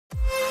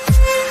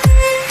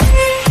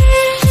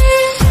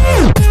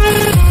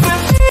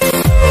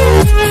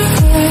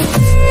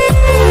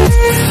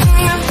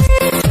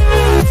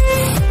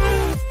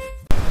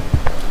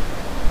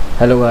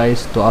Hello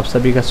guys, तो आप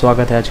सभी का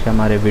स्वागत है आज के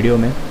हमारे वीडियो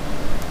में।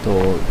 तो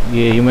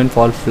ये ह्यूमन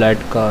फॉल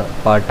फ्लैट का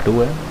पार्ट 2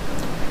 है।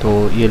 तो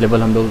ये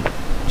लेवल हम लोग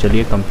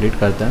चलिए कंप्लीट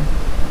करते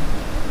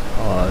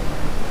हैं और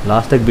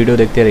लास्ट तक वीडियो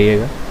देखते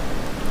रहिएगा।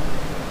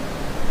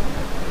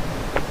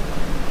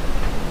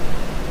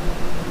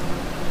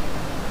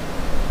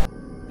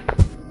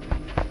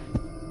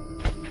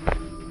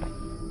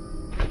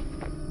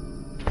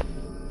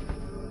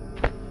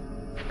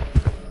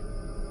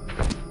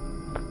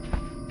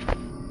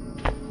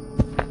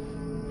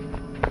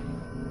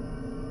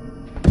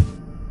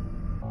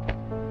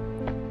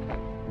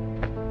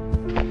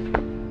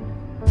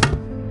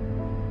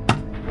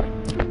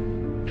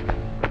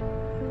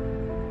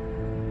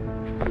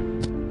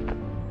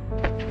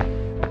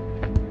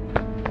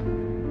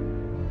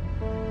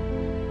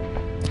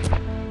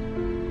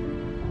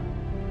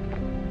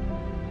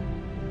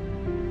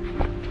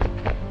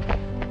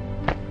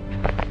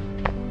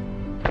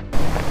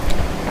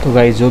 तो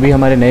गाइस, जो भी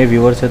हमारे नए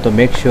व्यूअर्स हैं तो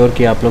मेक श्योर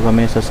कि आप लोग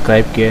हमें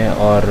सब्सक्राइब किए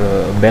और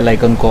बेल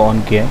आइकन को ऑन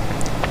किए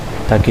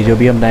ताकि जो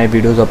भी हम नए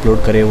वीडियोस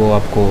अपलोड करें वो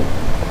आपको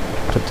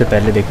सबसे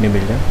पहले देखने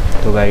मिल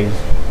जाए। तो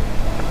गाइस,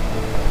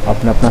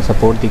 अपना अपना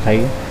सपोर्ट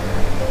दिखाइए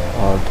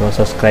और थोड़ा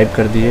सब्सक्राइब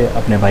कर दीजिए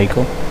अपने भाई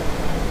को।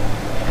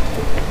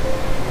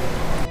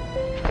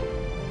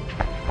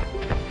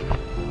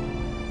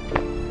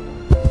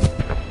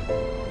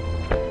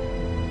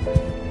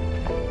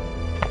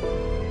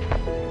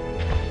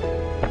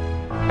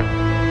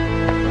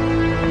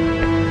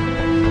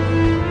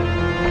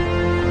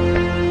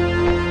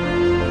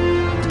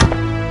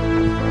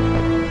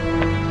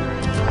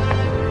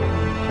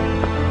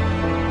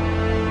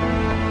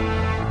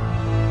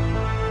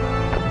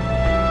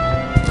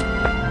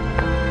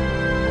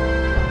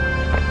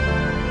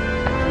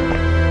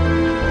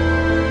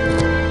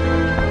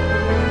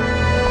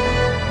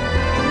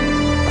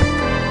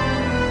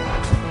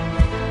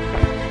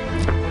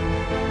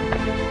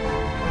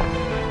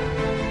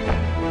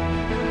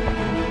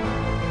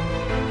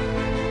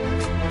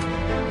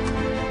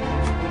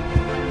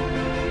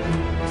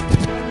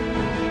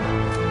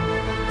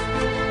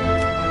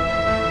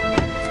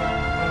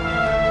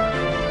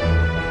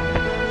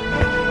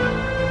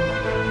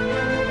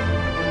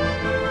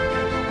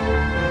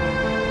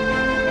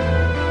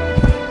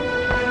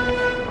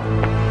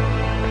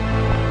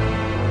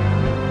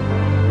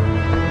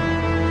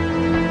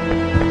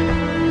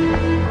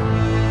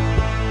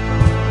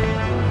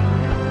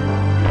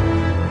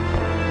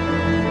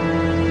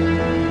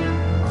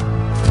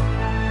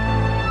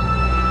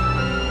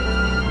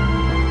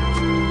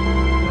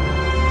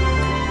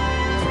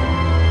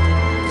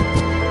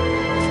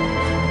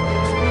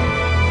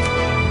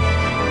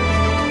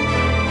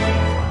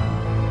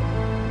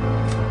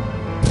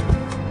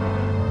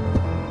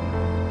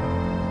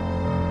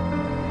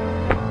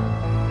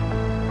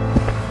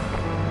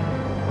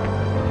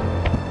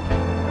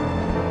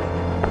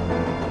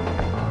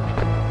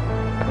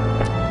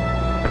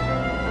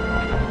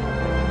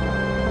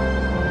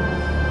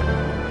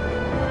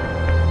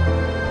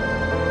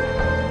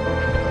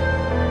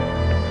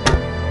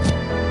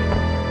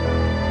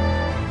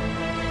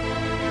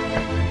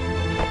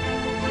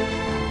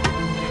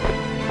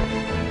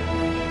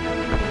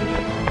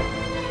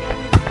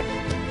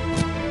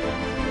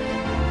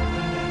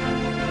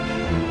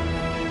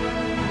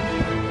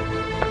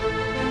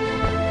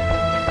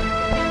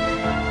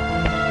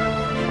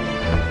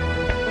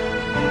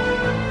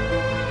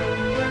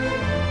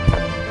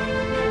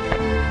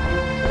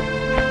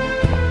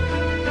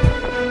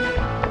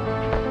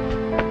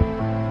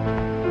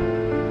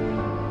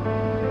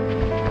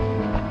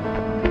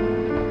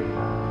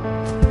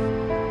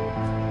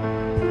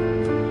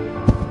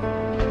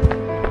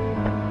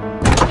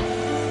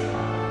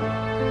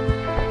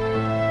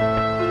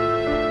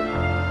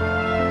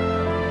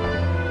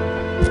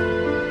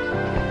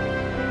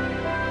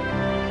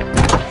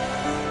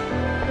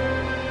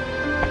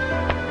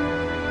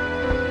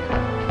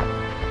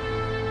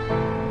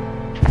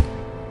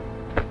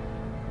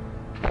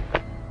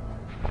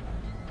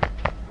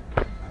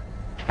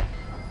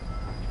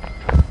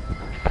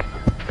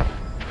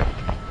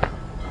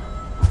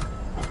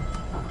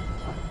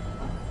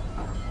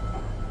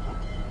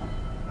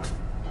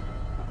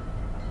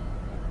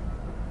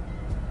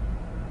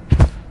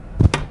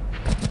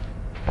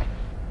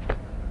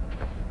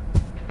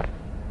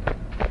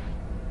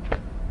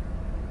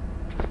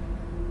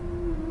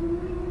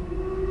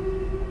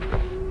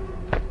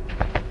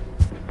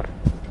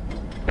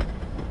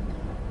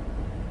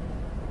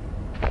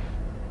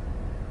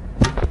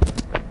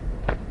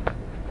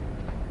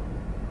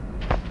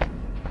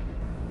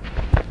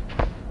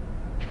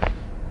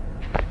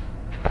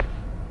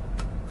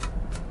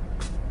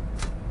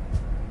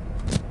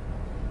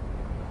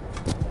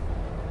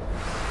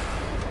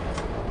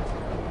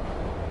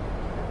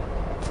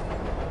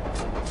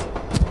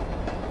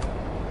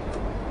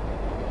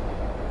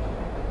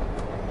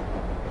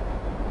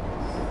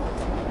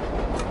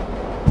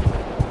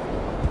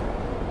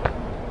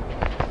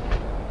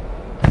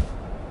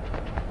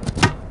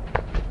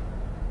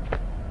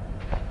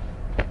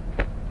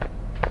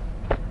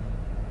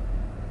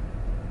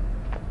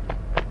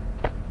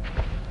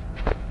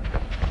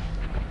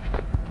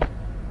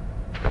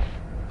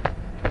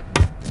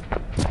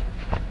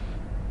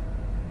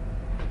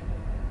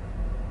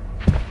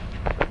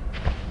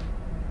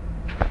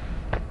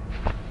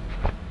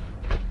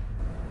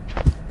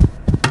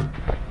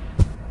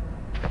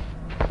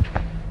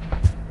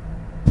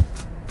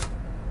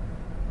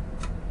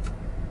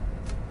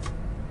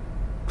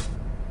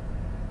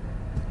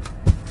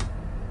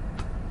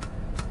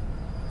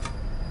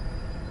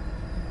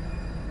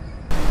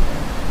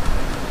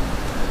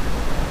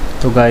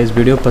 तो गाइस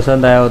वीडियो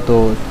पसंद आया हो तो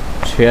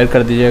शेयर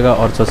कर दीजिएगा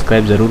और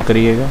सब्सक्राइब ज़रूर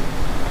करिएगा।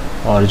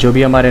 और जो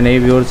भी हमारे नए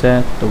व्यूअर्स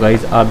हैं तो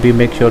गाइस आप भी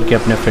मेक श्योर कि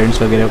अपने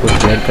फ्रेंड्स वगैरह को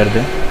शेयर कर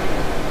दें।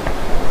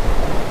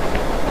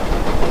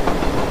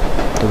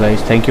 तो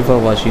guys thank you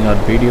for watching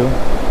our video.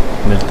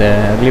 मिलते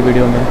हैं अगली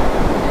वीडियो में।